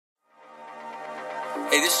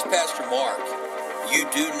Hey, this is Pastor Mark. You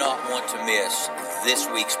do not want to miss this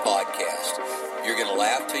week's podcast. You're going to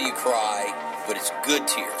laugh till you cry, but it's good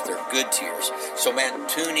tears. They're good tears. So, man,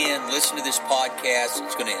 tune in, listen to this podcast.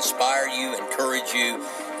 It's going to inspire you, encourage you,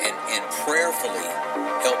 and prayerfully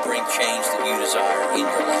help bring change that you desire in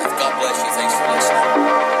your life. God bless you. Thanks for listening.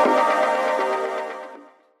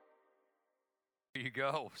 There you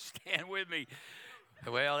go. Stand with me.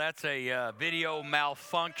 Well, that's a video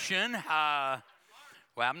malfunction.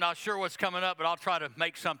 Well, I'm not sure what's coming up, but I'll try to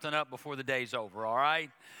make something up before the day's over, all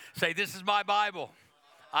right? Say, this is my Bible.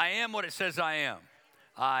 I am what it says I am.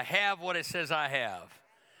 I have what it says I have.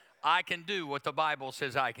 I can do what the Bible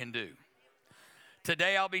says I can do.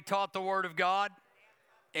 Today I'll be taught the Word of God,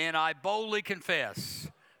 and I boldly confess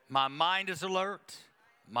my mind is alert,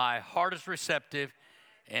 my heart is receptive,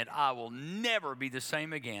 and I will never be the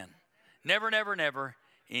same again. Never, never, never.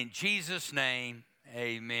 In Jesus' name,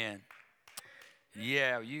 amen.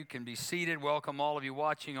 Yeah, you can be seated. Welcome all of you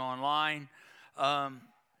watching online. I've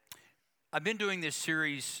been doing this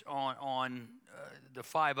series on the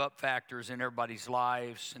 5 up factors in everybody's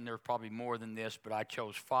lives, and there are probably more than this, but I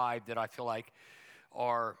chose 5 that I feel like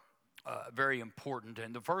are very important.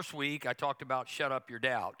 And the first week, I talked about shut up your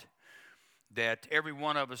doubt, that every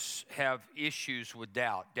one of us have issues with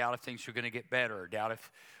doubt. Doubt if things are going to get better. Doubt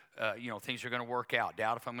if things are going to work out.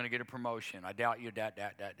 Doubt if I'm going to get a promotion. I doubt you, doubt.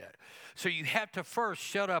 So you have to first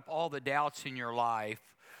shut up all the doubts in your life,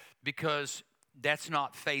 because that's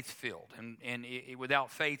not faith-filled. And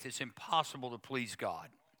without faith, it's impossible to please God.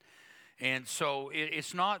 And so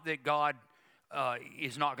it's not that God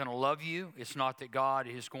is not going to love you. It's not that God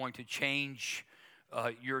is going to change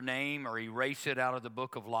your name or erase it out of the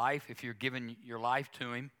book of life if you're giving your life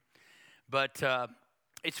to Him. But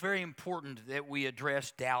it's very important that we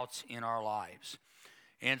address doubts in our lives.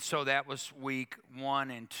 And so that was week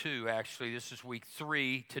 1 and 2, actually. This is week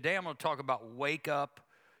 3. Today I'm going to talk about wake up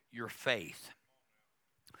your faith.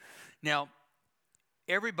 Now,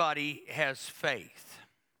 everybody has faith.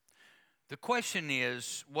 The question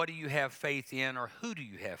is, what do you have faith in, or who do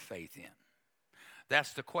you have faith in?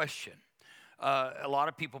 That's the question. A lot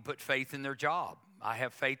of people put faith in their job. I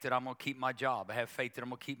have faith that I'm going to keep my job. I have faith that I'm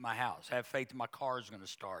going to keep my house. I have faith that my car is going to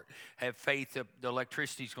start. I have faith that the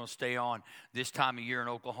electricity is going to stay on this time of year in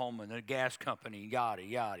Oklahoma, and the gas company, yada,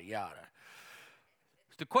 yada, yada.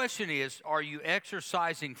 The question is, are you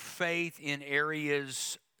exercising faith in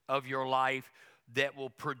areas of your life that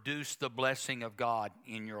will produce the blessing of God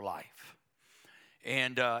in your life?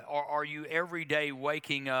 And are you every day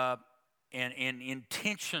waking up and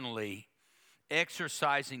intentionally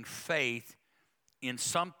exercising faith in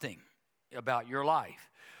something about your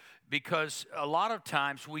life? Because a lot of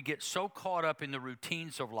times we get so caught up in the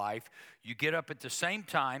routines of life. You get up at the same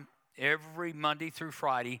time every Monday through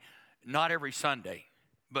Friday, not every Sunday,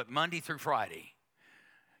 but Monday through Friday.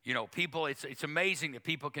 You know, people, it's amazing that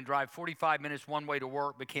people can drive 45 minutes one way to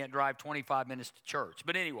work but can't drive 25 minutes to church.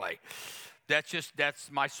 But anyway, that's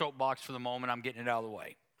my soapbox for the moment. I'm getting it out of the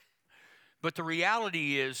way. But the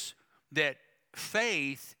reality is that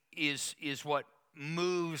faith is what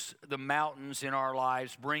moves the mountains in our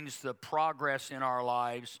lives, brings the progress in our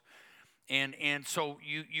lives. And so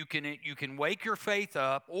you can wake your faith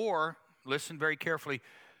up, or listen very carefully,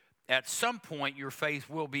 at some point your faith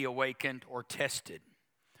will be awakened or tested.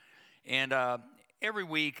 And every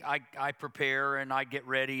week I prepare and I get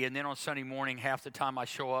ready, and then on Sunday morning half the time I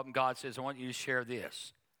show up and God says, I want you to share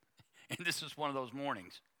this. And this is one of those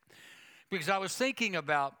mornings. Because I was thinking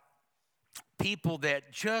about people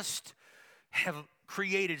that just have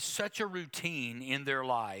created such a routine in their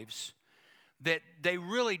lives that they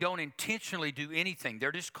really don't intentionally do anything.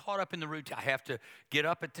 They're just caught up in the routine. I have to get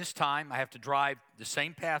up at this time. I have to drive the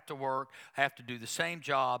same path to work. I have to do the same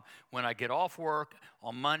job. When I get off work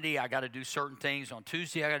on Monday, I got to do certain things. On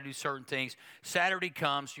Tuesday, I got to do certain things. Saturday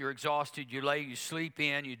comes, you're exhausted. You sleep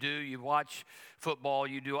in. You watch football.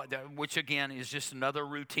 You do, which again is just another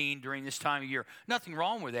routine during this time of year. Nothing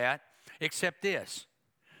wrong with that, except this: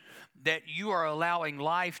 that you are allowing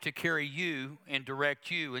life to carry you and direct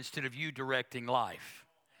you instead of you directing life.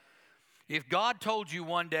 If God told you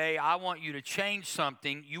one day, I want you to change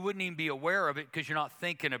something, you wouldn't even be aware of it because you're not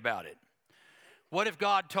thinking about it. What if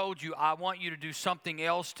God told you, I want you to do something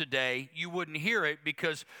else today? You wouldn't hear it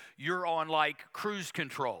because you're on like cruise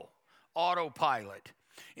control, autopilot.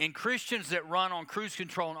 And Christians that run on cruise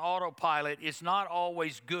control and autopilot, it's not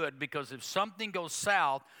always good, because if something goes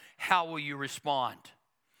south, how will you respond?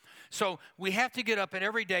 So we have to get up and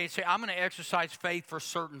every day and say, I'm going to exercise faith for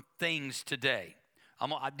certain things today. I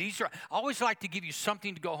always like to give you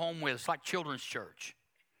something to go home with. It's like children's church.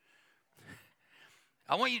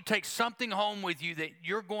 I want you to take something home with you that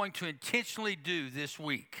you're going to intentionally do this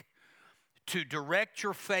week to direct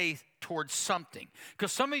your faith towards something.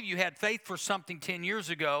 Because some of you had faith for something 10 years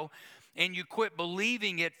ago, and you quit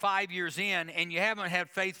believing it 5 years in, and you haven't had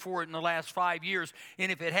faith for it in the last 5 years.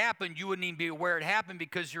 And if it happened, you wouldn't even be aware it happened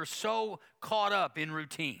because you're so caught up in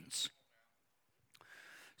routines.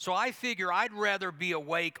 So I figure I'd rather be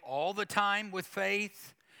awake all the time with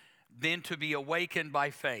faith than to be awakened by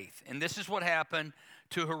faith. And this is what happened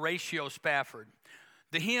to Horatio Spafford.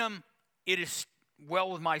 The hymn, "It Is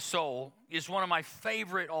Well With My Soul," is one of my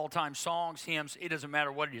favorite all-time songs, hymns. It doesn't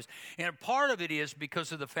matter what it is. And part of it is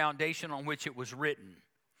because of the foundation on which it was written.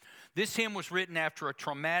 This hymn was written after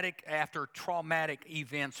traumatic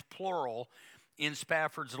events, plural, in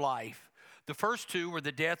Spafford's life. The first two were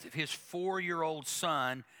the death of his 4-year-old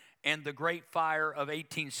son and the Great Fire of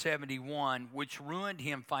 1871, which ruined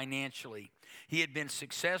him financially. He had been a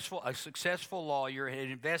successful lawyer, had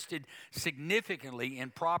invested significantly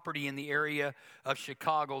in property in the area of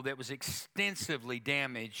Chicago that was extensively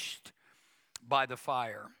damaged by the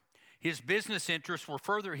fire. His business interests were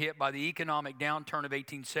further hit by the economic downturn of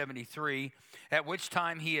 1873, at which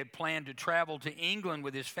time he had planned to travel to England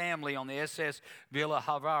with his family on the SS Villa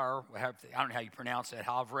Havre, I don't know how you pronounce that,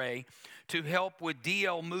 Havre, to help with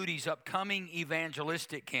D.L. Moody's upcoming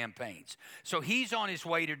evangelistic campaigns. So he's on his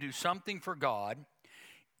way to do something for God.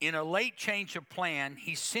 In a late change of plan,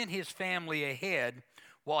 he sent his family ahead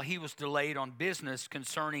while he was delayed on business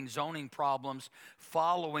concerning zoning problems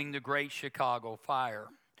following the Great Chicago Fire.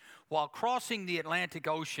 While crossing the Atlantic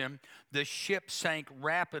Ocean, the ship sank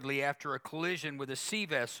rapidly after a collision with a sea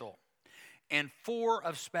vessel, and 4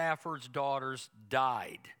 of Spafford's daughters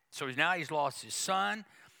died. So now he's lost his son,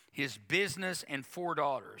 his business, and 4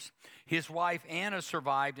 daughters. His wife, Anna,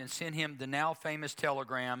 survived and sent him the now famous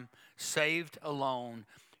telegram, "Saved alone."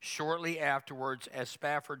 Shortly afterwards, as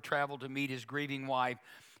Spafford traveled to meet his grieving wife,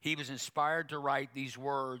 he was inspired to write these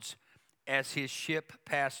words as his ship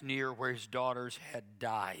passed near where his daughters had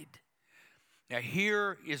died. Now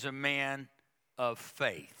here is a man of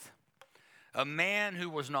faith, a man who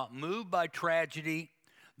was not moved by tragedy,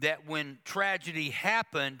 that when tragedy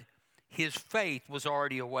happened, his faith was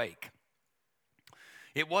already awake.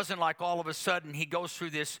 It wasn't like all of a sudden he goes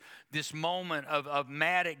through this moment of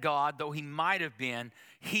mad at God, though he might have been.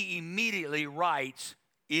 He immediately writes,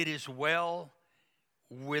 "It is well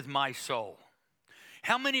with my soul."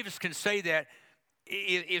 How many of us can say that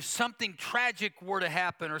if something tragic were to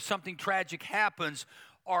happen or something tragic happens,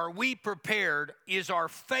 are we prepared? Is our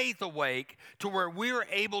faith awake to where we're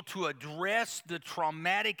able to address the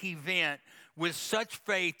traumatic event with such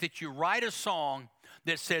faith that you write a song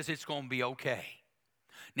that says it's going to be okay?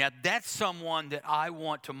 Now, that's someone that I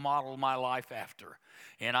want to model my life after.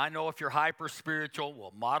 And I know if you're hyper spiritual,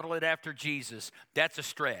 well, model it after Jesus. That's a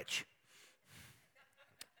stretch.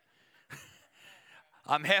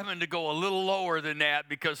 I'm having to go a little lower than that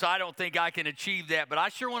because I don't think I can achieve that, but I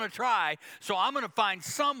sure want to try. So I'm going to find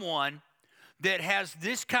someone that has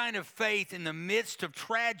this kind of faith in the midst of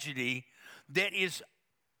tragedy that is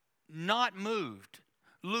not moved,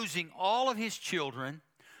 losing all of his children,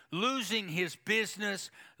 losing his business,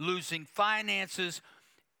 losing finances,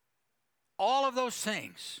 all of those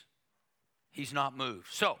things. He's not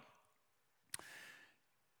moved. So,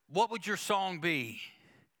 what would your song be?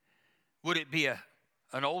 Would it be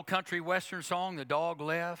an old country western song, "The dog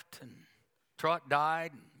left and truck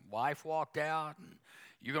died and wife walked out," and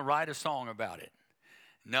you're going to write a song about it?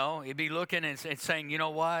 No, it'd be looking and saying, you know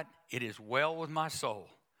what? It is well with my soul.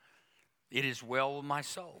 It is well with my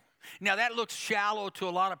soul. Now, that looks shallow to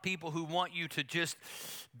a lot of people who want you to just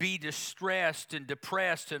be distressed and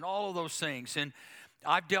depressed and all of those things. And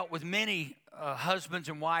I've dealt with many husbands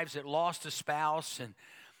and wives that lost a spouse, and,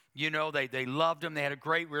 you know, they loved them. They had a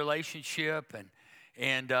great relationship, and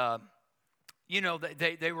you know,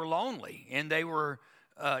 they were lonely, and they were,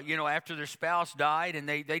 you know, after their spouse died, and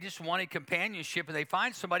they just wanted companionship, and they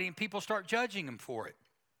find somebody, and people start judging them for it.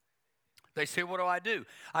 They say, what do I do?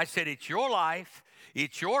 I said, it's your life,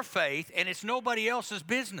 it's your faith, and it's nobody else's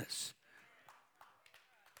business.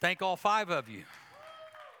 Thank all 5 of you.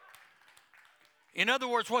 In other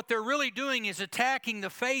words, what they're really doing is attacking the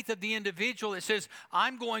faith of the individual that says,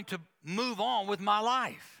 I'm going to move on with my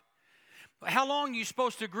life. How long are you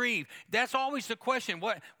supposed to grieve? That's always the question.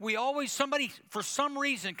 Somebody for some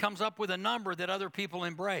reason comes up with a number that other people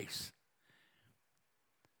embrace.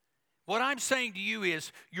 What I'm saying to you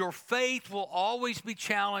is your faith will always be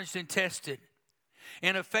challenged and tested.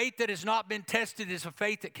 And a faith that has not been tested is a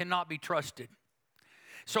faith that cannot be trusted.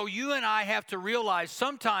 So you and I have to realize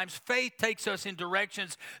sometimes faith takes us in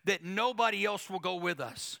directions that nobody else will go with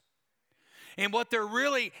us. And what they're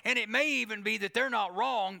really, and it may even be that they're not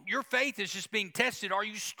wrong, your faith is just being tested. Are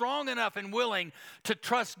you strong enough and willing to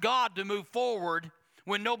trust God to move forward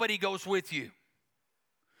when nobody goes with you?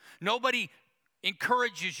 Nobody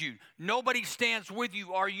encourages you. Nobody stands with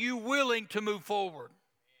you. Are you willing to move forward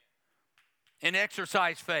and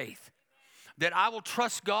exercise faith? That I will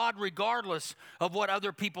trust God regardless of what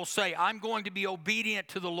other people say. I'm going to be obedient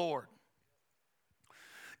to the Lord.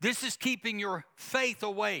 This is keeping your faith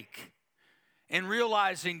awake and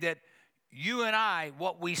realizing that you and I,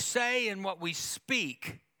 what we say and what we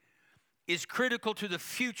speak, is critical to the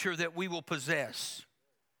future that we will possess.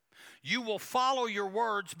 You will follow your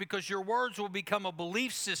words because your words will become a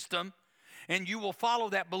belief system, and you will follow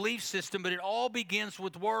that belief system, but it all begins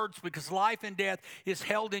with words because life and death is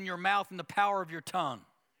held in your mouth and the power of your tongue.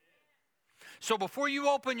 So before you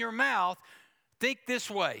open your mouth, think this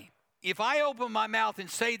way. If I open my mouth and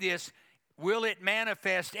say this, will it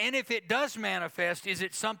manifest? And if it does manifest, is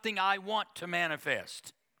it something I want to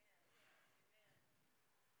manifest?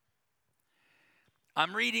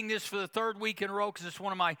 I'm reading this for the third week in a row because it's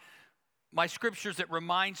one of my scriptures that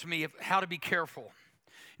reminds me of how to be careful.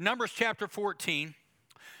 Numbers chapter 14.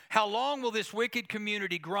 How long will this wicked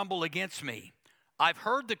community grumble against me? I've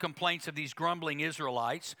heard the complaints of these grumbling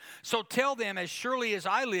Israelites. So tell them, as surely as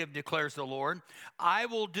I live, declares the Lord, I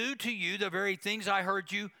will do to you the very things I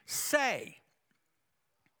heard you say.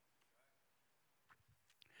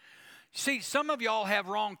 See, some of y'all have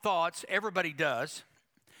wrong thoughts. Everybody does.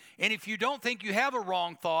 And if you don't think you have a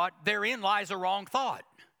wrong thought, therein lies a wrong thought.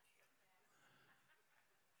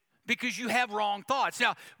 Because you have wrong thoughts.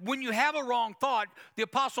 Now, when you have a wrong thought, the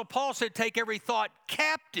Apostle Paul said, take every thought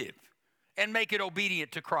captive and make it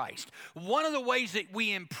obedient to Christ. One of the ways that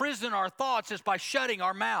we imprison our thoughts is by shutting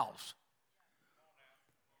our mouths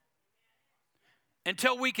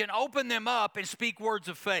until we can open them up and speak words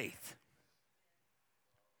of faith.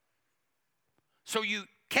 So you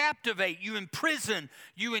captivate, you imprison,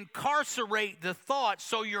 you incarcerate the thoughts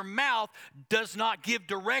so your mouth does not give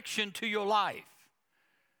direction to your life.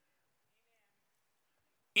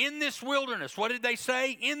 In this wilderness, what did they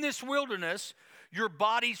say? In this wilderness, your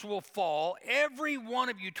bodies will fall. Every one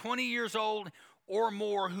of you 20 years old or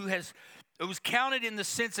more who was counted in the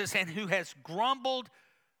census and who has grumbled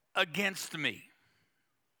against me.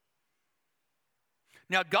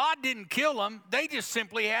 Now, God didn't kill them. They just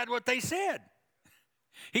simply had what they said.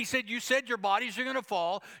 He said, you said your bodies are going to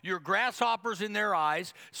fall. You're grasshoppers in their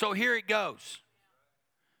eyes. So here it goes.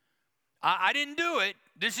 I didn't do it.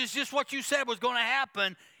 This is just what you said was going to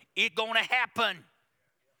happen. It's going to happen.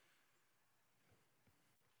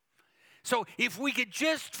 So if we could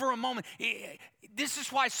just for a moment, this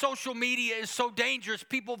is why social media is so dangerous.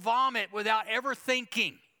 People vomit without ever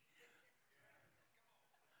thinking.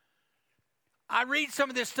 I read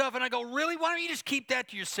some of this stuff and I go, really? Why don't you just keep that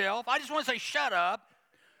to yourself? I just want to say, shut up.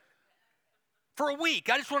 For a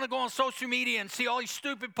week, I just want to go on social media and see all these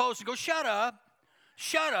stupid posts and go, shut up,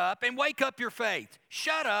 and wake up your faith.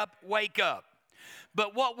 Shut up, wake up.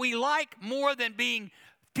 But what we like more than being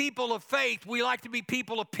people of faith, we like to be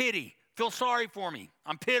people of pity. Feel sorry for me.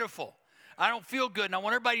 I'm pitiful. I don't feel good, and I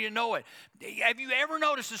want everybody to know it. Have you ever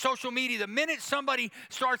noticed in social media, the minute somebody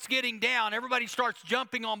starts getting down, everybody starts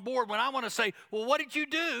jumping on board when I want to say, well, what did you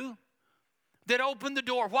do that opened the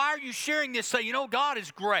door? Why are you sharing this? Say, God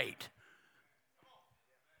is great.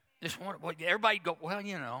 Everybody go,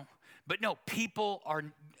 well, But no, people are,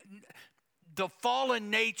 the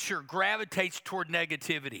fallen nature gravitates toward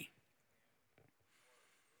negativity.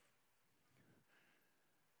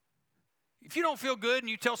 If you don't feel good and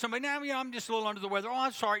you tell somebody, I'm just a little under the weather. Oh,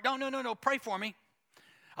 I'm sorry. No. Pray for me.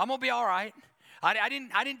 I'm going to be all right. I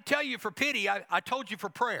didn't tell you for pity. I told you for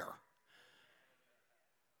prayer.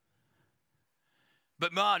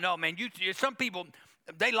 But no, man, some people,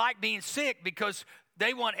 they like being sick because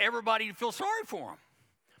they want everybody to feel sorry for them.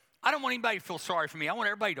 I don't want anybody to feel sorry for me. I want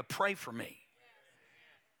everybody to pray for me.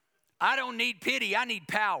 I don't need pity. I need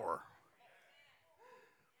power.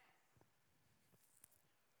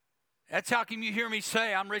 That's how can you hear me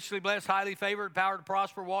say, I'm richly blessed, highly favored, power to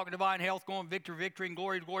prosper, walk in divine health, going victory, and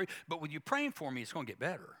glory to glory. But with you praying for me, it's going to get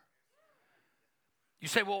better. You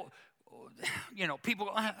say, well, people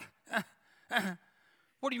go,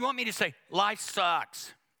 what do you want me to say? Life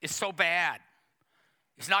sucks. It's so bad.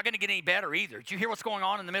 It's not going to get any better either. Did you hear what's going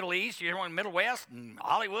on in the Middle East? You hear in the Middle West and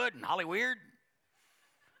Hollywood and Hollyweird?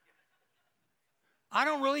 I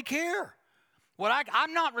don't really care.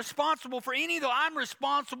 I'm not responsible for any of those. I'm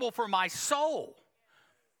responsible for my soul.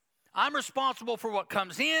 I'm responsible for what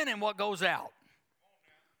comes in and what goes out.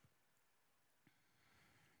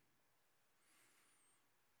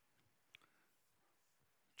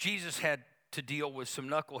 Jesus had to deal with some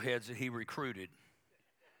knuckleheads that he recruited.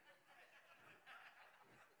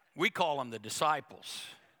 We call them the disciples.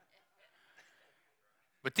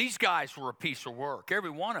 But these guys were a piece of work, every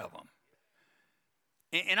one of them.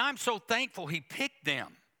 And I'm so thankful he picked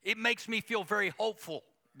them. It makes me feel very hopeful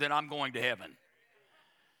that I'm going to heaven.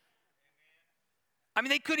 I mean,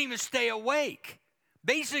 they couldn't even stay awake.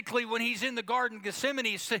 Basically, when he's in the Garden of Gethsemane,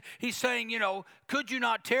 he's saying, you know, could you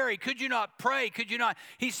not tarry? Could you not pray? Could you not?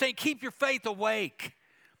 He's saying, keep your faith awake.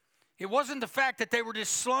 It wasn't the fact that they were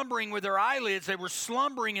just slumbering with their eyelids. They were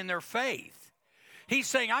slumbering in their faith. He's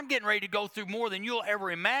saying, I'm getting ready to go through more than you'll ever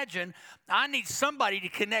imagine. I need somebody to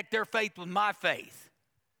connect their faith with my faith.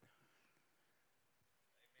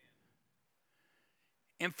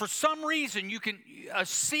 And for some reason, a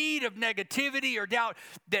seed of negativity or doubt,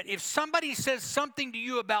 that if somebody says something to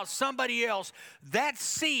you about somebody else, that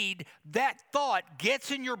seed, that thought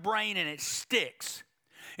gets in your brain and it sticks.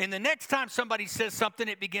 And the next time somebody says something,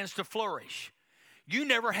 it begins to flourish. You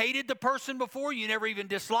never hated the person before. You never even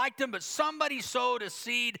disliked them. But somebody sowed a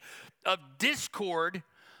seed of discord.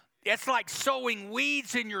 It's like sowing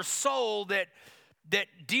weeds in your soul that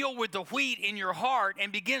deal with the wheat in your heart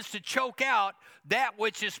and begins to choke out that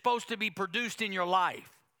which is supposed to be produced in your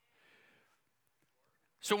life.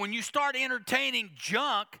 So when you start entertaining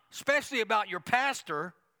junk, especially about your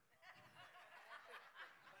pastor,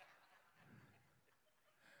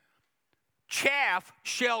 chaff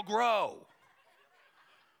shall grow.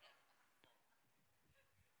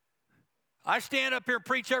 I stand up here and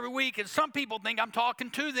preach every week, and some people think I'm talking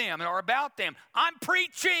to them or about them. I'm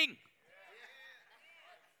preaching.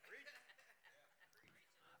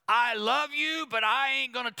 I love you, but I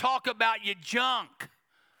ain't going to talk about your junk.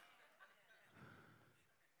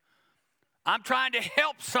 I'm trying to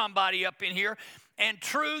help somebody up in here, and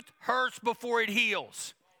truth hurts before it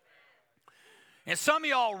heals. And some of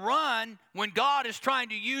y'all run when God is trying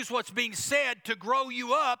to use what's being said to grow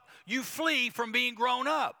you up. You flee from being grown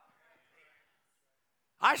up.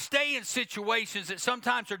 I stay in situations that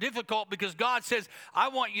sometimes are difficult because God says, I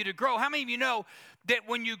want you to grow. How many of you know that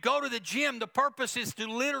when you go to the gym, the purpose is to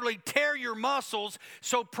literally tear your muscles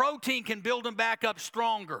so protein can build them back up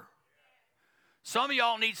stronger? Some of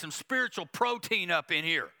y'all need some spiritual protein up in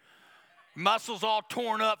here. Muscles all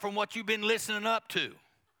torn up from what you've been listening up to.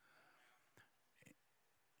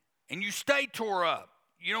 And you stay tore up.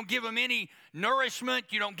 You don't give them any nourishment.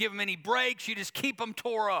 You don't give them any breaks. You just keep them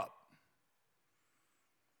tore up.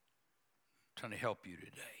 I'm trying to help you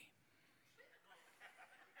today.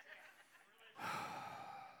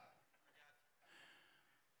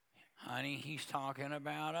 Honey, he's talking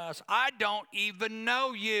about us. I don't even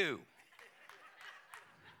know you.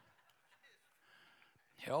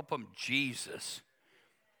 Help him, Jesus.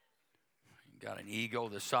 You got an ego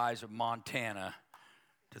the size of Montana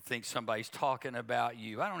to think somebody's talking about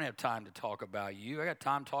you. I don't have time to talk about you. I got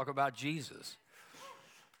time to talk about Jesus.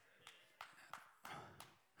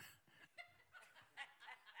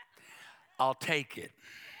 I'll take it.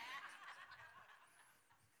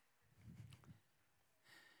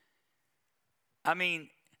 I mean,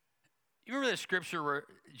 you remember the scripture where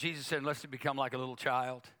Jesus said, unless you become like a little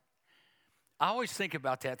child? I always think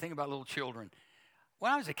about that. Think about little children.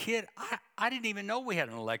 When I was a kid, I didn't even know we had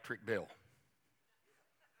an electric bill.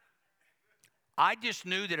 I just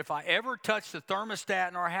knew that if I ever touched the thermostat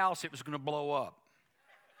in our house, it was going to blow up.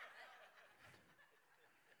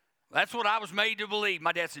 That's what I was made to believe.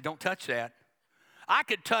 My dad said, don't touch that. I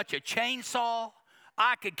could touch a chainsaw.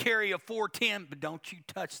 I could carry a 410, but don't you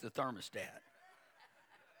touch the thermostat.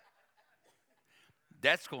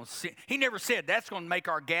 That's going to, he never said that's going to make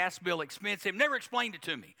our gas bill expensive. Never explained it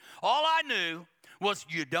to me. All I knew was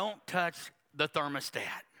you don't touch the thermostat.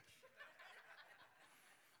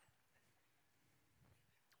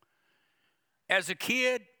 As a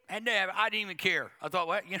kid, I didn't even care. I thought,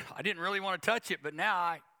 well, I didn't really want to touch it, but now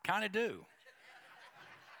I kind of do.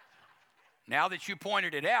 Now that you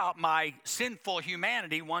pointed it out, my sinful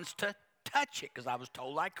humanity wants to touch it because I was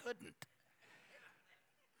told I couldn't.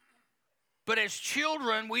 But as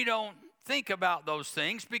children, we don't think about those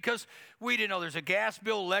things because we didn't know there's a gas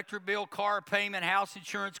bill, electric bill, car payment, house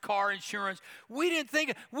insurance, car insurance. We didn't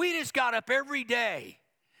think. We just got up every day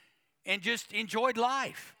and just enjoyed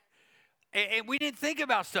life. And we didn't think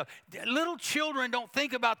about stuff. Little children don't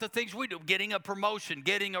think about the things we do. Getting a promotion,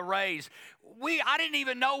 getting a raise. I didn't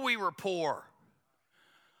even know we were poor.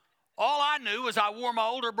 All I knew was I wore my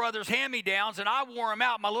older brother's hand-me-downs, and I wore them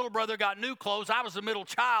out. My little brother got new clothes. I was the middle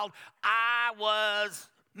child.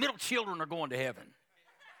 Middle children are going to heaven.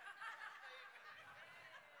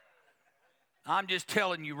 I'm just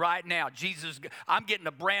telling you right now, I'm getting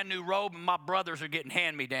a brand new robe, and my brothers are getting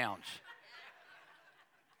hand-me-downs.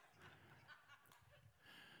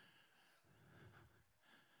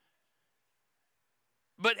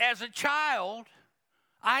 But as a child,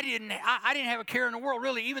 I didn't have a care in the world,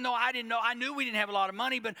 really, even though I didn't know. I knew we didn't have a lot of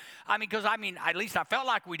money, but at least I felt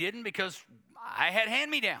like we didn't because I had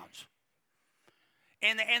hand-me-downs.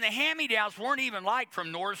 And the hand-me-downs weren't even like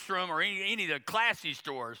from Nordstrom or any of the classy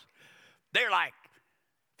stores. They're like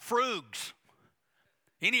Frugs.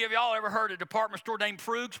 Any of y'all ever heard of a department store named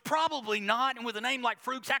Frugs? Probably not. And with a name like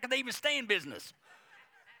Frugs, how could they even stay in business?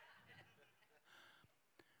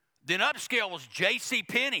 Then upscale was J.C.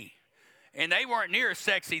 Penney. And they weren't near as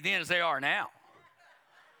sexy then as they are now.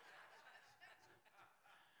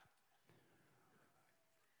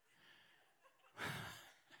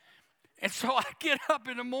 And so I get up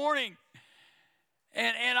in the morning,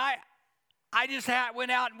 and I just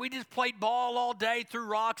went out and we just played ball all day, threw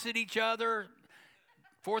rocks at each other.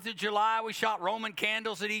 4th of July, we shot Roman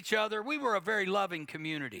candles at each other. We were a very loving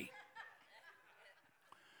community.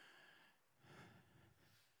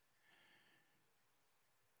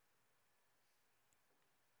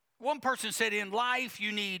 One person said, in life,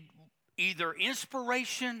 you need either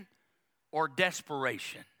inspiration or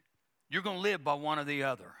desperation. You're going to live by one or the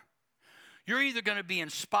other. You're either going to be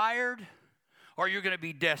inspired or you're going to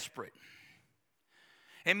be desperate.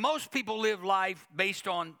 And most people live life based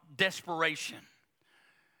on desperation.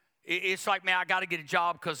 It's like, man, I got to get a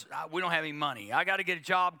job because we don't have any money. I got to get a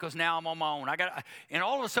job because now I'm on my own. And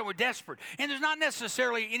all of a sudden we're desperate. And there's not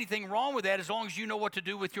necessarily anything wrong with that as long as you know what to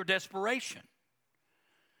do with your desperation.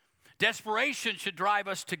 Desperation should drive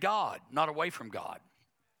us to God, not away from God.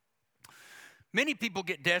 Many people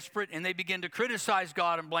get desperate and they begin to criticize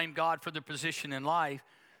God and blame God for their position in life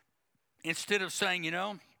instead of saying,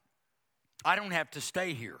 I don't have to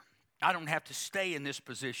stay here. I don't have to stay in this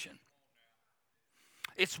position.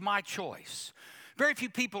 It's my choice. Very few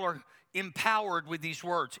people are empowered with these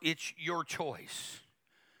words. It's your choice.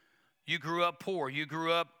 You grew up poor. You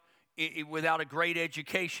grew up without a great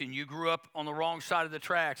education. You grew up on the wrong side of the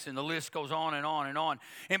tracks, and the list goes on and on and on.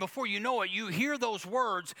 And before you know it, you hear those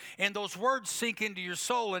words, and those words sink into your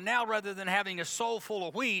soul. And now rather than having a soul full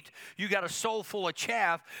of wheat, you got a soul full of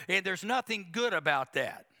chaff, and there's nothing good about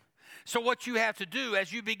that. So what you have to do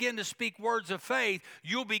as you begin to speak words of faith,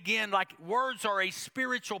 you'll begin, like words are a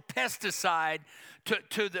spiritual pesticide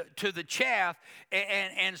to the chaff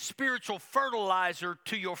and spiritual fertilizer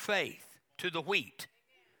to your faith, to the wheat.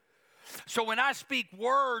 So when I speak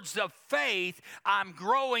words of faith, I'm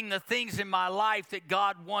growing the things in my life that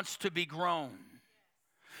God wants to be grown.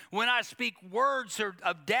 When I speak words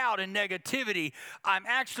of doubt and negativity, I'm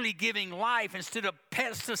actually giving life instead of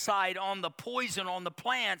pesticide on the poison on the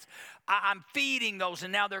plants. I'm feeding those,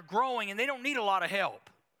 and now they're growing, and they don't need a lot of help.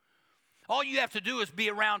 All you have to do is be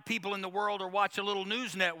around people in the world or watch a little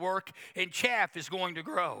news network, and chaff is going to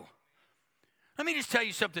grow. Let me just tell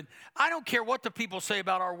you something. I don't care what the people say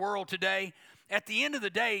about our world today. At the end of the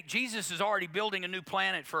day, Jesus is already building a new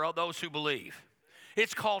planet for those who believe.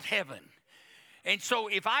 It's called heaven. And so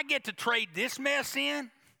if I get to trade this mess in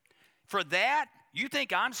for that, you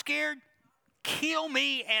think I'm scared? Kill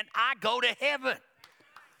me and I go to heaven.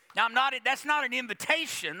 Now, that's not an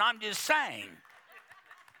invitation. I'm just saying.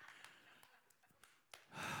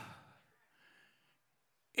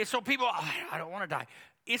 And so people, I don't want to die.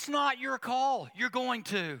 It's not your call. You're going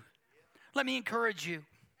to. Let me encourage you.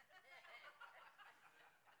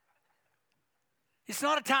 It's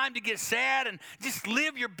not a time to get sad and just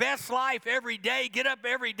live your best life every day. Get up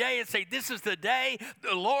every day and say, this is the day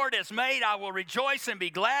the Lord has made. I will rejoice and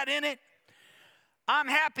be glad in it. I'm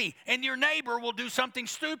happy. And your neighbor will do something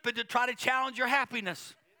stupid to try to challenge your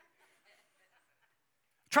happiness.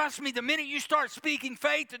 Trust me, the minute you start speaking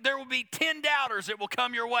faith, there will be 10 doubters that will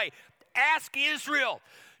come your way. Ask Israel.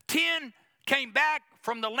 10 came back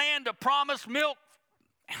from the land of promise, milk,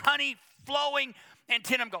 honey flowing, and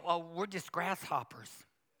 10 of them go, oh, we're just grasshoppers.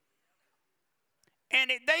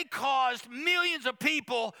 And they caused millions of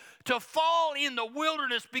people to fall in the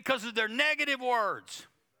wilderness because of their negative words.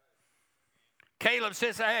 Caleb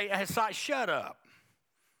says, hey, shut up.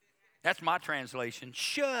 That's my translation.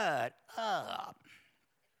 Shut up.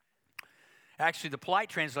 Actually, the polite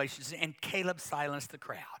translation is, and Caleb silenced the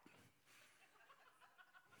crowd.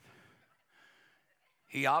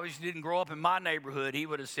 He obviously didn't grow up in my neighborhood. He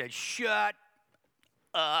would have said, shut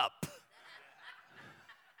up.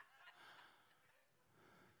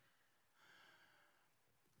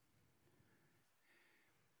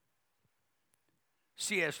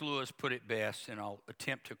 C.S. Lewis put it best, and I'll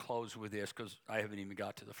attempt to close with this because I haven't even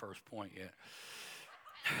got to the first point yet.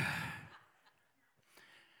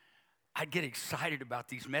 I get excited about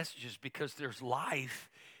these messages because there's life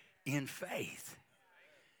in faith.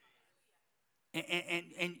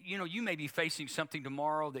 And you know, you may be facing something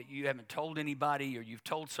tomorrow that you haven't told anybody or you've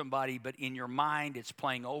told somebody, but in your mind it's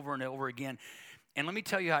playing over and over again. And let me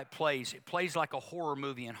tell you how it plays. It plays like a horror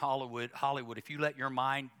movie in Hollywood. If you let your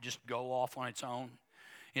mind just go off on its own,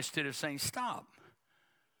 instead of saying, stop.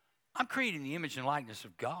 I'm creating the image and likeness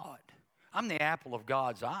of God. I'm the apple of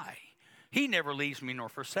God's eye. He never leaves me nor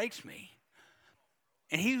forsakes me.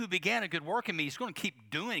 And he who began a good work in me is going to keep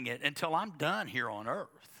doing it until I'm done here on earth.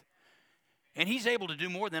 And he's able to do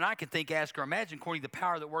more than I can think, ask, or imagine according to the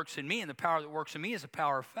power that works in me. And the power that works in me is the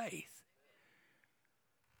power of faith.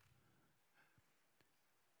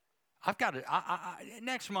 I've got it.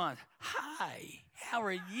 Next month, hi, how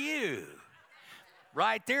are you?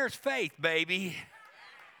 Right there's faith, baby.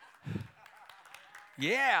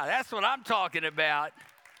 Yeah, that's what I'm talking about.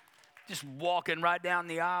 Just walking right down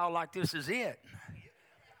the aisle like this is it.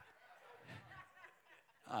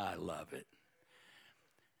 I love it.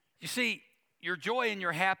 You see, your joy and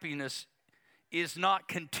your happiness is not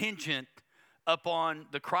contingent upon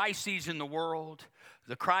the crises in the world,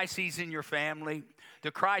 the crises in your family,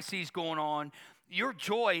 the crises going on. Your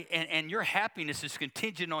joy and your happiness is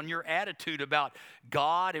contingent on your attitude about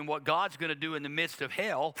God and what God's going to do in the midst of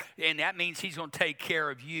hell, and that means he's going to take care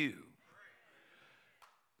of you.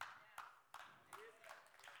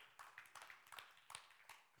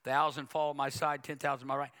 Thousand fall at my side, 10,000 at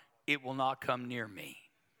my right. It will not come near me.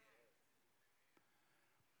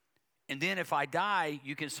 And then if I die,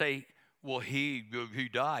 you can say, well, he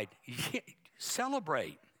died.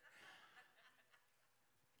 Celebrate.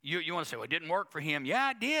 You want to say, well, it didn't work for him. Yeah,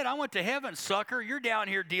 it did. I went to heaven, sucker. You're down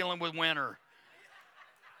here dealing with winter.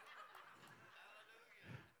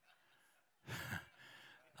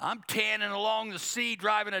 I'm tanning along the sea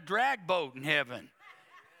driving a drag boat in heaven.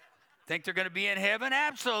 Think they're going to be in heaven?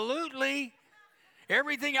 Absolutely.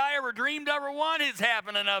 Everything I ever dreamed ever wanted is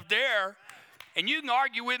happening up there. And you can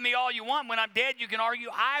argue with me all you want. When I'm dead, you can argue.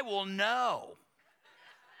 I will know.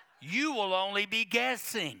 You will only be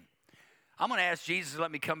guessing. I'm going to ask Jesus to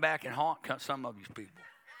let me come back and haunt some of these people.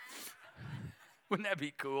 Wouldn't that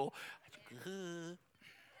be cool?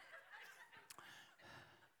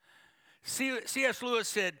 C.S. Lewis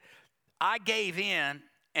said, I gave in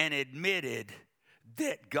and admitted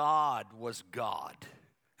that God was God.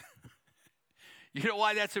 You know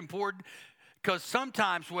why that's important? Because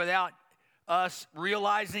sometimes without us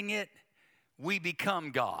realizing it, we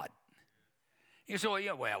become God. You say,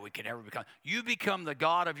 well, we can never become. You become the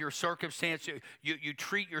God of your circumstance. You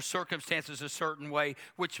treat your circumstances a certain way,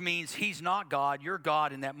 which means he's not God. You're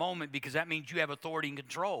God in that moment, because that means you have authority and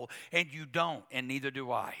control, and you don't, and neither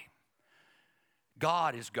do I.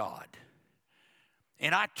 God is God.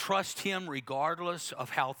 And I trust him regardless of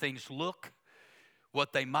how things look,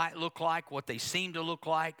 what they might look like, what they seem to look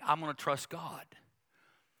like. I'm going to trust God.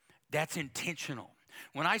 That's intentional.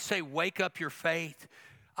 When I say wake up your faith,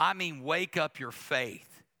 I mean wake up your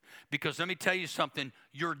faith. Because let me tell you something,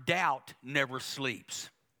 your doubt never sleeps.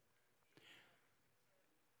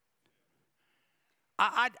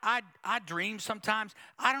 I dream sometimes.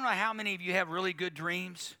 I don't know how many of you have really good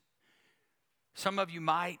dreams. Some of you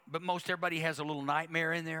might, but most everybody has a little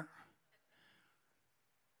nightmare in there.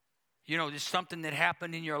 You know, there's something that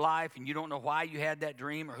happened in your life and you don't know why you had that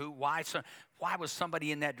dream or why was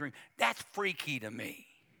somebody in that dream. That's freaky to me.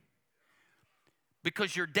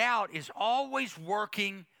 Because your doubt is always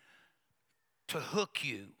working to hook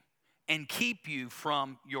you and keep you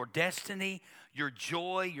from your destiny, your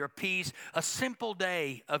joy, your peace. A simple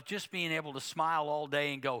day of just being able to smile all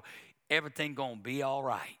day and go, everything gonna be all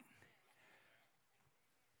right.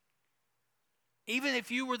 Even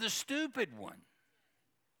if you were the stupid one.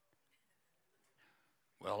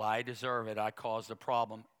 Well, I deserve it. I caused the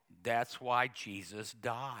problem. That's why Jesus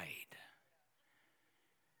died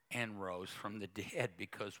and rose from the dead,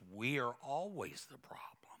 because we are always the problem.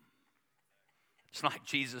 It's not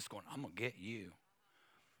Jesus going, I'm going to get you.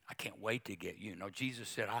 I can't wait to get you. No, Jesus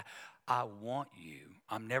said, I want you.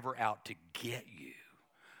 I'm never out to get you.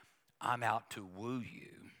 I'm out to woo you.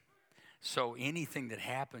 So anything that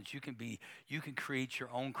happens, you can create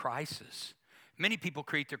your own crisis. Many people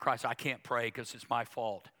create their crisis. I can't pray because it's my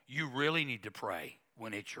fault. You really need to pray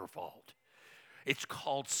when it's your fault. It's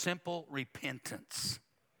called simple repentance.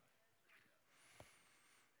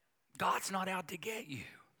 God's not out to get you.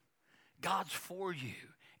 God's for you.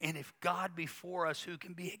 And if God be for us, who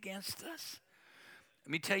can be against us?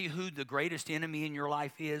 Let me tell you who the greatest enemy in your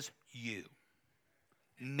life is. You.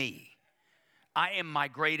 Me. I am my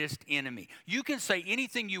greatest enemy. You can say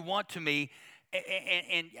anything you want to me,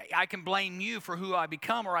 and I can blame you for who I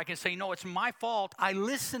become, or I can say, no, it's my fault. I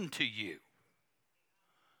listened to you.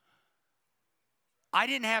 I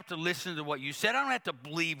didn't have to listen to what you said. I don't have to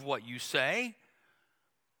believe what you say.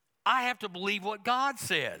 I have to believe what God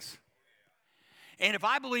says. And if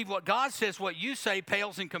I believe what God says, what you say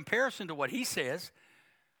pales in comparison to what he says.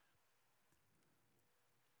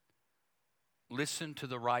 Listen to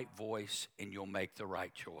the right voice and you'll make the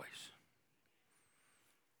right choice.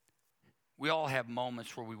 We all have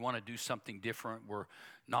moments where we want to do something different. We're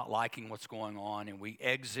not liking what's going on and we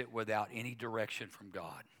exit without any direction from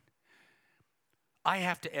God. I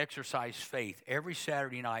have to exercise faith every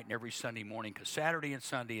Saturday night and every Sunday morning because Saturday and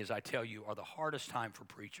Sunday, as I tell you, are the hardest time for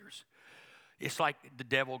preachers. It's like the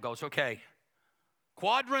devil goes, okay,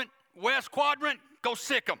 West quadrant, go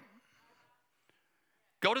sick them.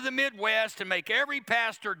 Go to the Midwest and make every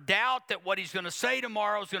pastor doubt that what he's going to say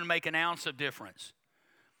tomorrow is going to make an ounce of difference.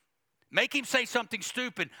 Make him say something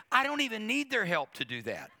stupid. I don't even need their help to do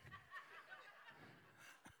that.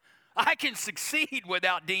 I can succeed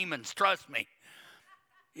without demons, trust me.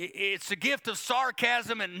 It's a gift of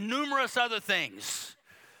sarcasm and numerous other things.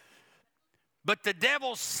 But the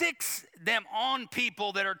devil sicks them on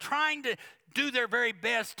people that are trying to do their very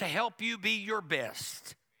best to help you be your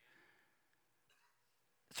best.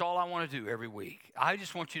 That's all I want to do every week. I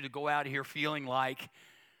just want you to go out of here feeling like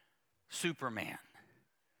Superman.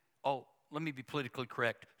 Oh, let me be politically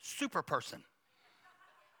correct. Super person.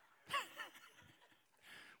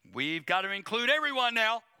 We've got to include everyone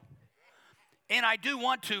now. And I do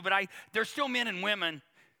want to, but there's still men and women,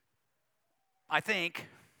 I think.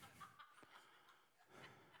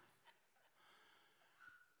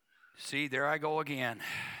 See, there I go again.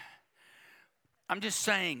 I'm just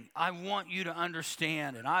saying, I want you to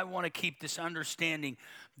understand, and I want to keep this understanding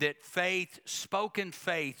that faith, spoken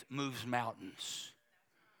faith, moves mountains.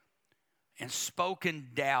 And spoken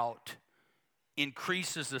doubt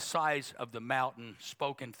increases the size of the mountain.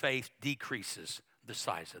 Spoken faith decreases the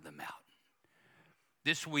size of the mountain.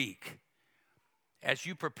 This week, as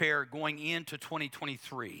you prepare going into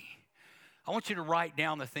 2023, I want you to write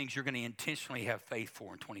down the things you're going to intentionally have faith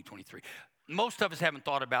for in 2023. Most of us haven't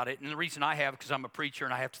thought about it, and the reason I have, because I'm a preacher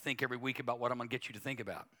and I have to think every week about what I'm going to get you to think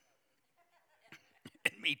about.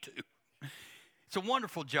 And me too. It's a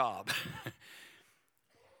wonderful job.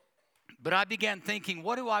 But I began thinking,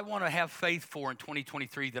 what do I want to have faith for in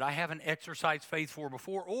 2023 that I haven't exercised faith for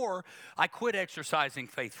before, or I quit exercising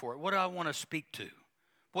faith for it? What do I want to speak to?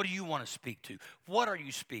 What do you want to speak to? What are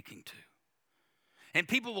you speaking to? And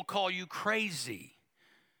people will call you crazy.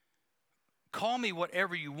 Call me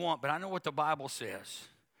whatever you want, but I know what the Bible says.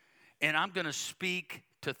 And I'm going to speak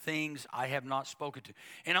to things I have not spoken to.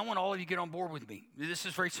 And I want all of you to get on board with me. This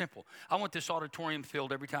is very simple. I want this auditorium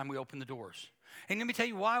filled every time we open the doors. And let me tell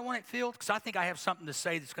you why I want it filled, because I think I have something to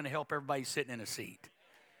say that's going to help everybody sitting in a seat.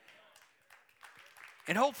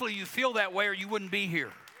 And hopefully you feel that way or you wouldn't be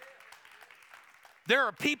here. There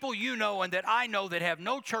are people you know and that I know that have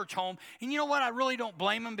no church home. And you know what? I really don't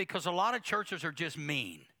blame them because a lot of churches are just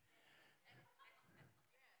mean.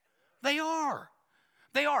 They are.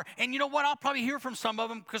 They are. And you know what? I'll probably hear from some of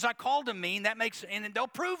them because I called them mean. And they'll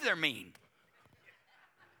prove they're mean.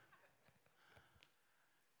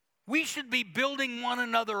 We should be building one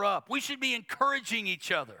another up. We should be encouraging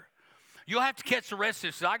each other. You'll have to catch the rest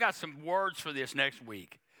of this. I got some words for this next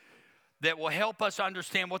week that will help us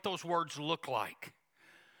understand what those words look like.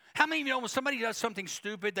 How many of you know when somebody does something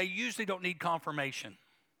stupid, they usually don't need confirmation?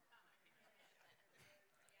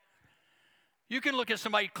 You can look at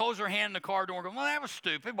somebody, close their hand in the car door and go, well, that was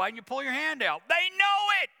stupid. Why didn't you pull your hand out? They know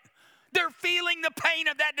it. They're feeling the pain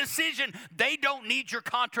of that decision. They don't need your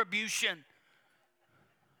contribution.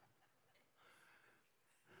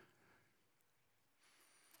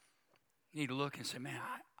 You need to look and say, man,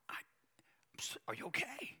 are you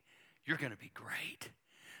okay? You're going to be great.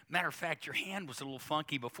 Matter of fact, your hand was a little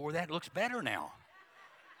funky before that. It looks better now.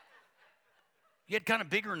 You had kind of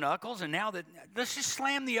bigger knuckles, and now let's just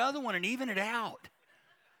slam the other one and even it out.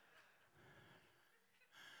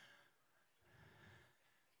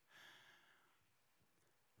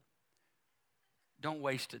 Don't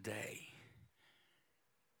waste a day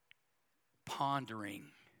pondering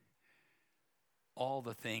all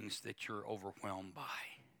the things that you're overwhelmed by.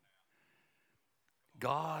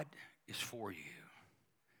 God is for you.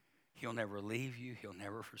 He'll never leave you. He'll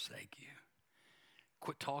never forsake you.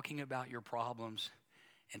 Quit talking about your problems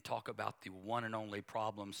and talk about the one and only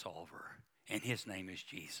problem solver. And his name is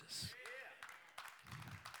Jesus.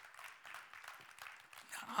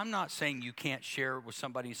 Now, I'm not saying you can't share it with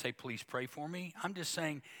somebody and say, please pray for me. I'm just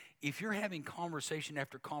saying if you're having conversation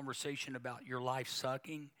after conversation about your life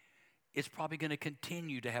sucking, it's probably going to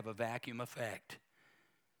continue to have a vacuum effect.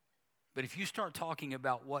 But if you start talking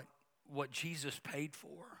about what Jesus paid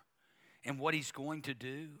for and what he's going to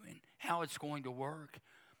do and how it's going to work.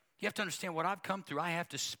 You have to understand what I've come through. I have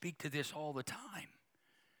to speak to this all the time.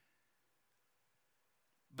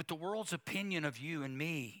 But the world's opinion of you and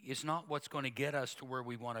me is not what's going to get us to where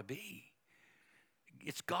we want to be.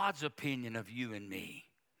 It's God's opinion of you and me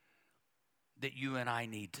that you and I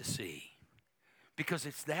need to see. Because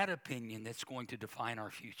it's that opinion that's going to define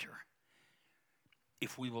our future.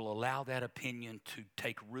 If we will allow that opinion to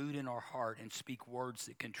take root in our heart and speak words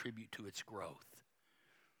that contribute to its growth.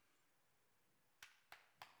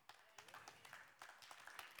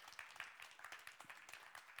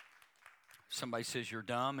 Somebody says you're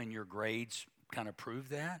dumb and your grades kind of prove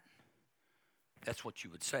that. That's what you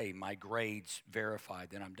would say. My grades verify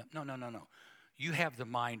that I'm dumb. No. You have the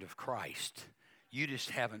mind of Christ. You just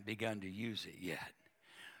haven't begun to use it yet.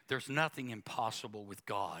 There's nothing impossible with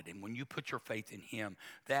God. And when you put your faith in him,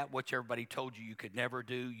 that which everybody told you could never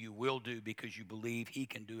do, you will do because you believe he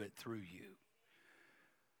can do it through you.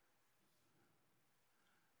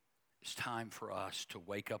 It's time for us to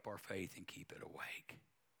wake up our faith and keep it awake.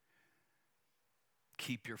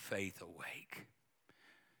 Keep your faith awake.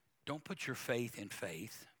 Don't put your faith in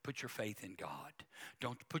faith. Put your faith in God.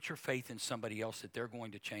 Don't put your faith in somebody else that they're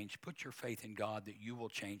going to change. Put your faith in God that you will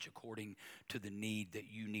change according to the need that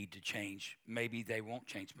you need to change. Maybe they won't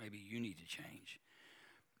change. Maybe you need to change.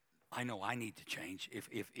 I know I need to change.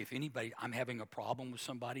 If anybody, I'm having a problem with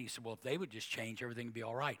somebody, you said, well, if they would just change, everything would be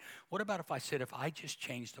all right. What about if I said, if I just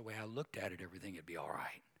changed the way I looked at it, everything would be all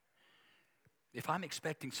right? If I'm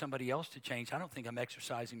expecting somebody else to change, I don't think I'm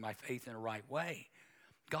exercising my faith in the right way.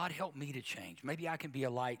 God, help me to change. Maybe I can be a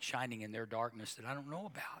light shining in their darkness that I don't know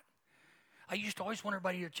about. I used to always want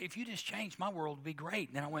everybody to, if you just change, my world would be great.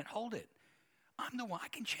 And then I went, hold it. I'm the one. I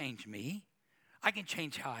can change me. I can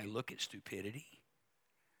change how I look at stupidity.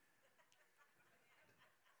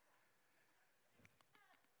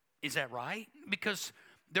 Is that right? Because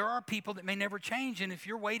there are people that may never change, and if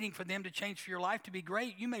you're waiting for them to change for your life to be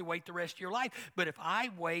great, you may wait the rest of your life. But if I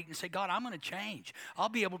wait and say, God, I'm going to change, I'll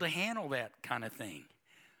be able to handle that kind of thing.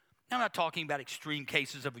 Now, I'm not talking about extreme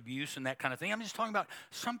cases of abuse and that kind of thing. I'm just talking about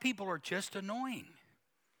some people are just annoying.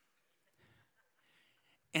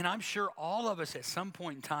 And I'm sure all of us at some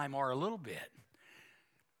point in time are a little bit.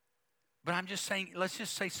 But I'm just saying, let's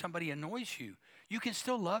just say somebody annoys you. You can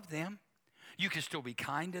still love them. You can still be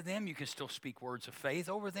kind to them. You can still speak words of faith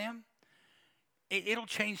over them. It'll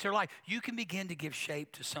change their life. You can begin to give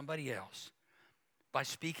shape to somebody else by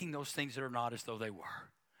speaking those things that are not as though they were.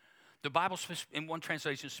 The Bible, in one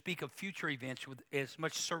translation, speak of future events with as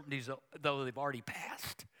much certainty as though they've already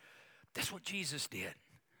passed. That's what Jesus did.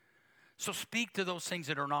 So speak to those things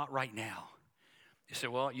that are not right now. You say,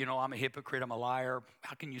 well, I'm a hypocrite, I'm a liar.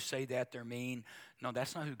 How can you say that? They're mean. No,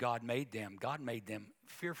 that's not who God made them. God made them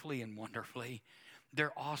fearfully and wonderfully.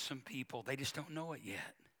 They're awesome people. They just don't know it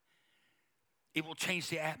yet. It will change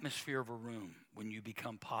the atmosphere of a room when you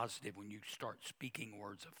become positive, when you start speaking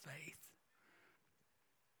words of faith.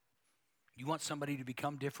 You want somebody to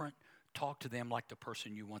become different? Talk to them like the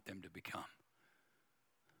person you want them to become.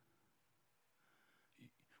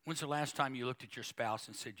 When's the last time you looked at your spouse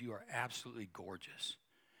and said, you are absolutely gorgeous?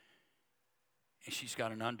 And she's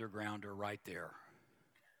got an undergrounder right there.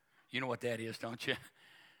 You know what that is, don't you?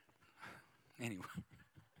 Anyway.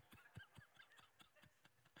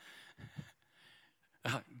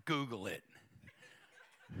 Google it.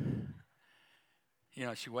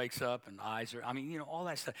 She wakes up and eyes are, all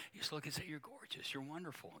that stuff. You just look and say, you're gorgeous, you're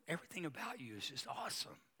wonderful. Everything about you is just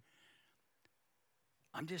awesome.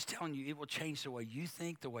 I'm just telling you, it will change the way you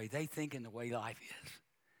think, the way they think, and the way life is.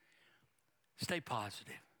 Stay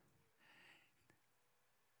positive.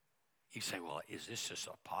 You say, well, is this just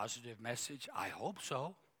a positive message? I hope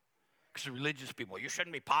so. Because the religious people, you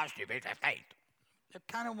shouldn't be positive, it's a faith. They're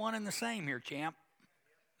kind of one and the same here, champ.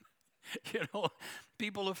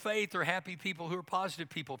 People of faith are happy people who are positive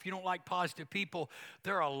people. If you don't like positive people,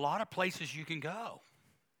 there are a lot of places you can go.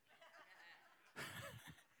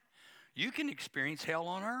 You can experience hell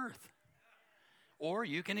on earth. Or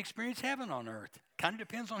you can experience heaven on earth. Kind of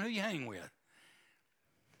depends on who you hang with.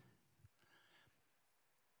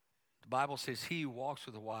 The Bible says, he who walks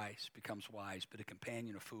with the wise becomes wise, but a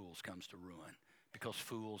companion of fools comes to ruin, because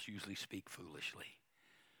fools usually speak foolishly.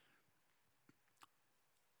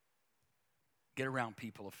 Get around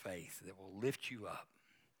people of faith that will lift you up,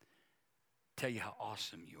 tell you how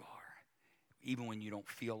awesome you are. Even when you don't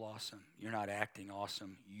feel awesome, you're not acting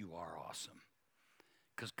awesome, you are awesome.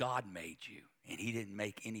 Because God made you, and he didn't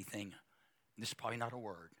make anything, this is probably not a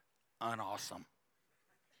word, unawesome.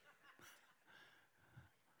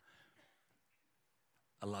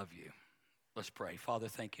 I love you. Let's pray. Father,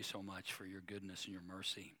 thank you so much for your goodness and your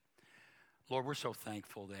mercy. Lord, we're so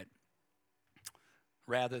thankful that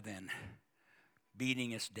rather than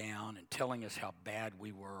beating us down and telling us how bad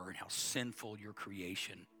we were and how sinful your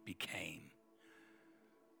creation became,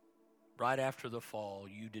 right after the fall,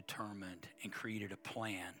 you determined and created a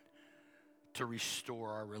plan to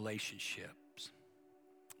restore our relationships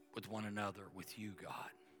with one another, with you, God.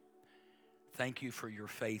 Thank you for your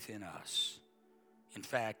faith in us. In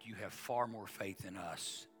fact, you have far more faith in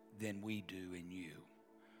us than we do in you,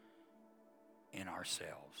 in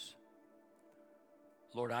ourselves.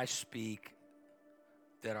 Lord, I speak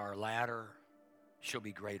that our latter shall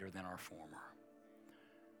be greater than our former.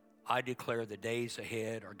 I declare the days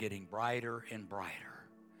ahead are getting brighter and brighter.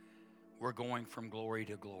 We're going from glory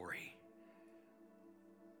to glory.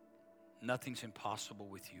 Nothing's impossible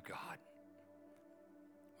with you, God.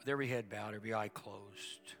 With every head bowed, every eye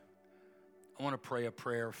closed, I want to pray a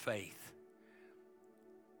prayer of faith.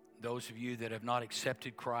 Those of you that have not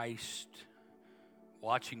accepted Christ,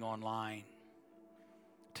 watching online,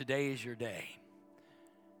 today is your day.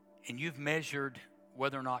 And you've measured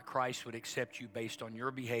whether or not Christ would accept you based on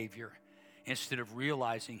your behavior instead of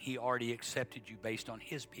realizing he already accepted you based on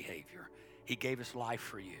his behavior. He gave his life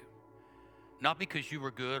for you. Not because you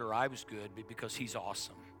were good or I was good, but because he's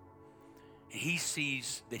awesome. And he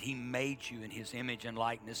sees that he made you in his image and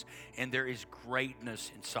likeness, and there is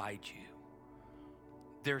greatness inside you.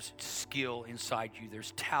 There's skill inside you.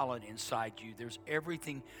 There's talent inside you. There's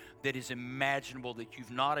everything that is imaginable that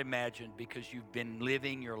you've not imagined because you've been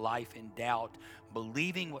living your life in doubt,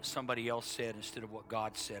 believing what somebody else said instead of what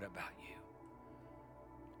God said about you.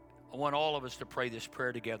 I want all of us to pray this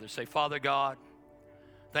prayer together. Say, Father God,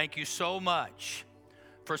 thank you so much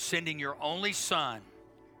for sending your only Son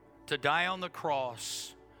to die on the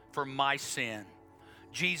cross for my sin.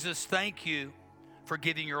 Jesus, thank you for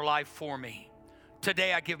giving your life for me.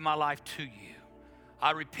 Today I give my life to you.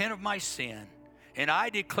 I repent of my sin, and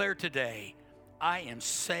I declare today I am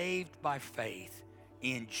saved by faith.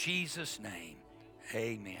 In Jesus' name,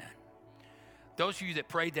 amen. Those of you that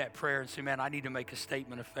prayed that prayer and say, man, I need to make a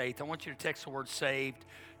statement of faith, I want you to text the word saved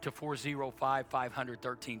to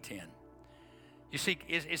 405-500-1310. You see,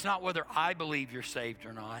 it's not whether I believe you're saved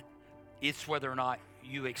or not. It's whether or not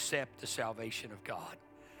you accept the salvation of God.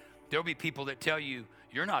 There'll be people that tell you,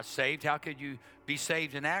 you're not saved. How could you be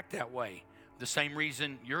saved and act that way? The same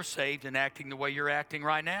reason you're saved and acting the way you're acting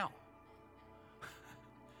right now.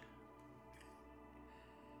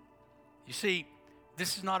 You see,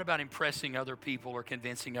 this is not about impressing other people or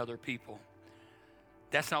convincing other people.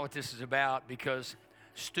 That's not what this is about, because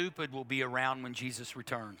stupid will be around when Jesus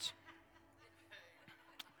returns.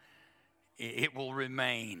 It will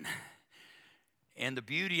remain. And the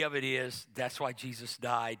beauty of it is, that's why Jesus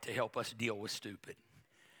died, to help us deal with stupid.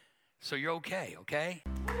 So you're okay?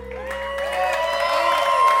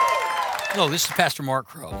 Hello, this is Pastor Mark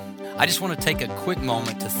Crow. I just want to take a quick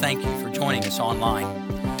moment to thank you for joining us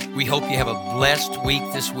online. We hope you have a blessed week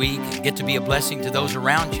this week and get to be a blessing to those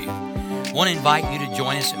around you. I want to invite you to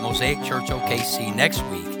join us at Mosaic Church OKC next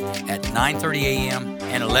week at 9:30 a.m.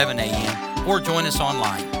 and 11 a.m. or join us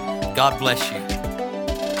online. God bless you.